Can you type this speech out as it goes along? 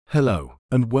Hello,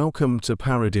 and welcome to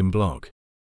Paradigm Blog.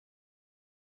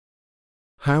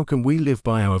 How can we live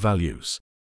by our values?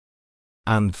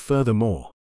 And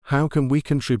furthermore, how can we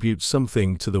contribute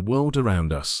something to the world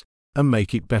around us and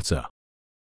make it better?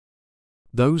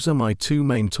 Those are my two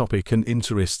main topics and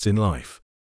interests in life.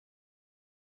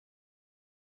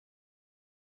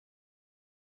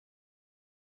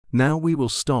 Now we will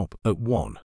stop at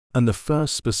one, and the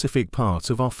first specific part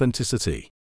of authenticity.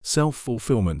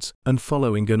 Self-fulfilment, and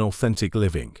following an authentic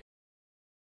living.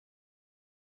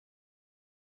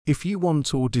 If you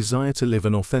want or desire to live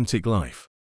an authentic life,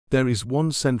 there is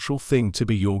one central thing to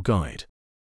be your guide.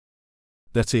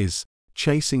 That is,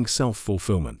 chasing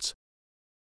self-fulfilment.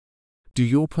 Do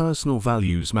your personal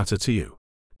values matter to you?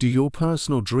 Do your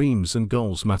personal dreams and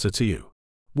goals matter to you?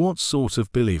 What sort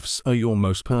of beliefs are your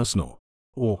most personal?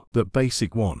 Or, that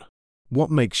basic one,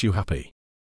 what makes you happy?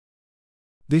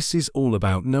 This is all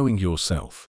about knowing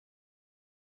yourself.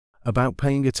 About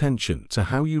paying attention to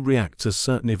how you react to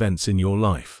certain events in your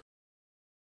life.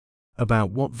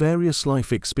 About what various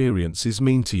life experiences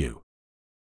mean to you.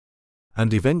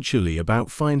 And eventually about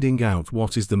finding out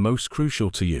what is the most crucial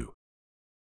to you.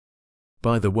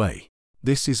 By the way,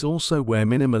 this is also where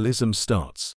minimalism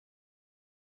starts.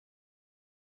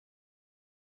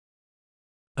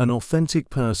 An authentic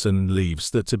person leaves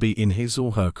that to be in his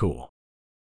or her core.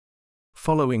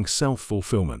 Following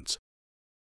self-fulfilment.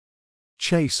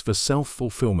 Chase for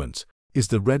self-fulfilment is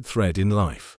the red thread in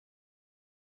life.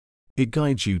 It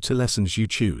guides you to lessons you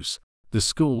choose, the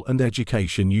school and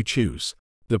education you choose,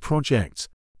 the project,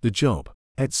 the job,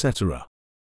 etc.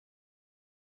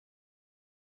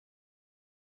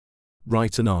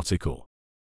 Write an article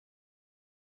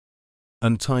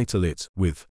and title it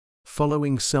with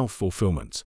Following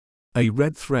Self-Fulfilment, a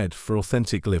red thread for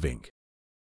authentic living.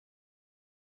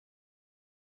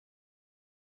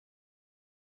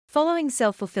 Following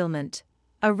self-fulfillment,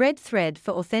 a red thread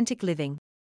for authentic living.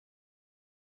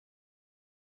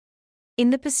 In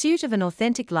the pursuit of an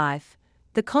authentic life,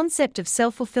 the concept of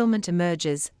self-fulfillment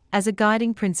emerges as a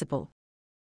guiding principle.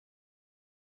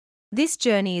 This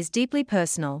journey is deeply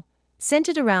personal,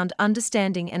 centered around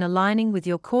understanding and aligning with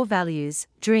your core values,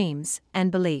 dreams,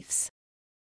 and beliefs.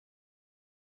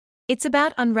 It's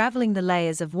about unraveling the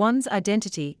layers of one's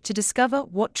identity to discover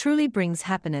what truly brings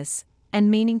happiness and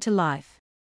meaning to life.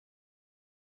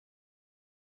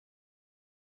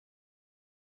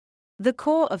 The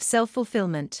core of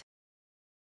self-fulfillment.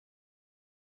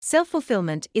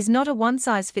 Self-fulfillment is not a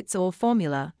one-size-fits-all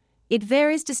formula, it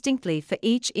varies distinctly for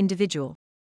each individual.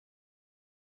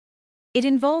 It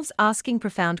involves asking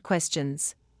profound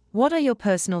questions. What are your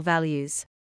personal values?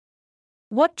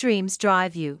 What dreams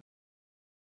drive you?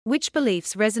 Which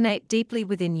beliefs resonate deeply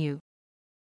within you?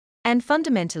 And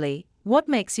fundamentally, what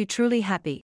makes you truly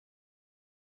happy?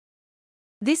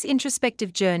 This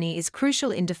introspective journey is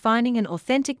crucial in defining an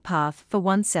authentic path for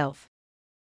oneself.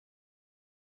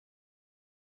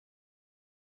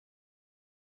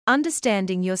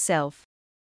 Understanding yourself.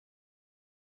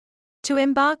 To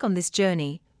embark on this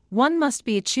journey, one must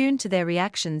be attuned to their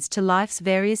reactions to life's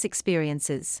various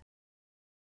experiences.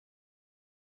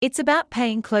 It's about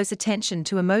paying close attention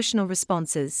to emotional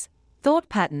responses, thought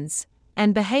patterns,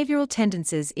 and behavioral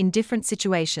tendencies in different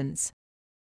situations.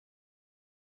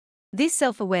 This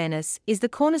self-awareness is the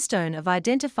cornerstone of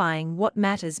identifying what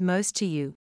matters most to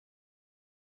you.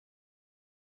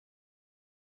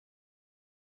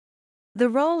 The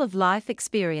role of life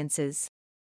experiences.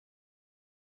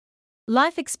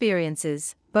 Life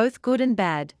experiences, both good and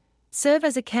bad, serve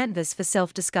as a canvas for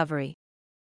self-discovery.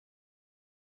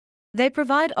 They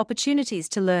provide opportunities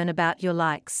to learn about your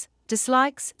likes,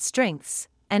 dislikes, strengths,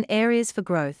 and areas for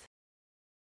growth.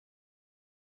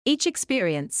 Each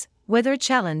experience, whether a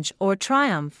challenge or a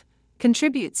triumph,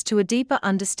 contributes to a deeper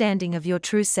understanding of your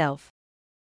true self.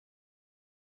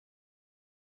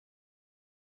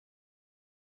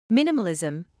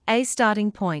 Minimalism, a starting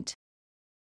point.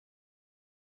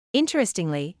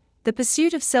 Interestingly, the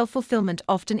pursuit of self-fulfillment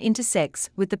often intersects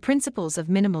with the principles of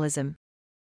minimalism.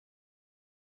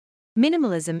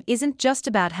 Minimalism isn't just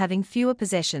about having fewer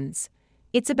possessions,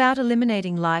 it's about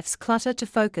eliminating life's clutter to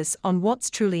focus on what's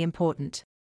truly important.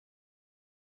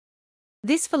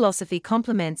 This philosophy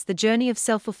complements the journey of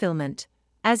self-fulfillment,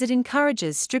 as it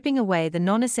encourages stripping away the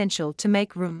non-essential to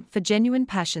make room for genuine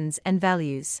passions and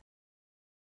values.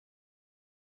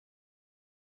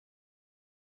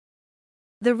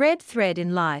 The red thread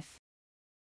in life.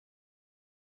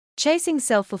 Chasing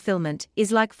self-fulfillment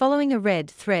is like following a red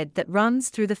thread that runs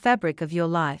through the fabric of your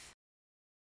life.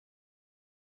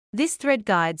 This thread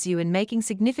guides you in making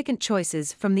significant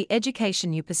choices, from the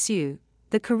education you pursue,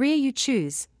 the career you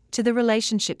choose, to the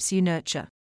relationships you nurture.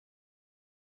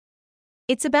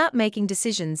 It's about making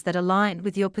decisions that align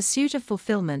with your pursuit of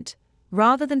fulfillment,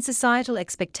 rather than societal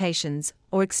expectations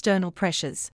or external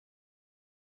pressures.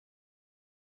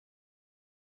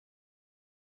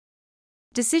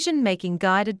 Decision-making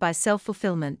guided by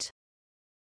self-fulfillment.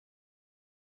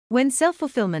 When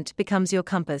self-fulfillment becomes your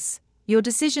compass, your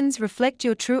decisions reflect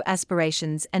your true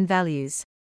aspirations and values.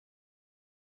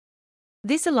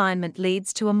 This alignment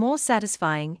leads to a more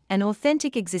satisfying and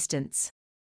authentic existence.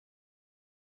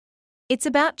 It's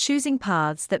about choosing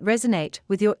paths that resonate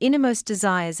with your innermost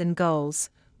desires and goals,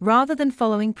 rather than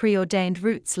following preordained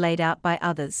routes laid out by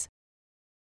others.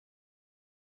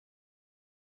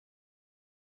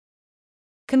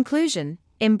 Conclusion: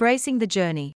 embracing the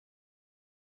journey.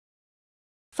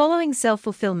 Following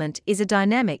self-fulfillment is a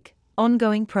dynamic,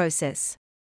 ongoing process.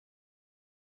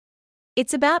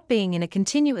 It's about being in a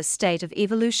continuous state of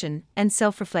evolution and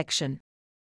self-reflection.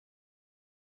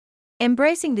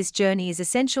 Embracing this journey is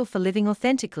essential for living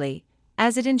authentically,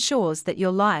 as it ensures that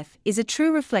your life is a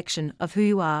true reflection of who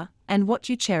you are and what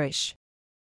you cherish.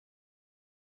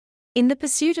 In the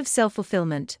pursuit of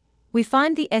self-fulfillment, we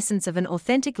find the essence of an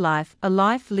authentic life, a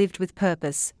life lived with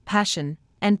purpose, passion,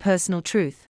 and personal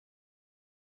truth.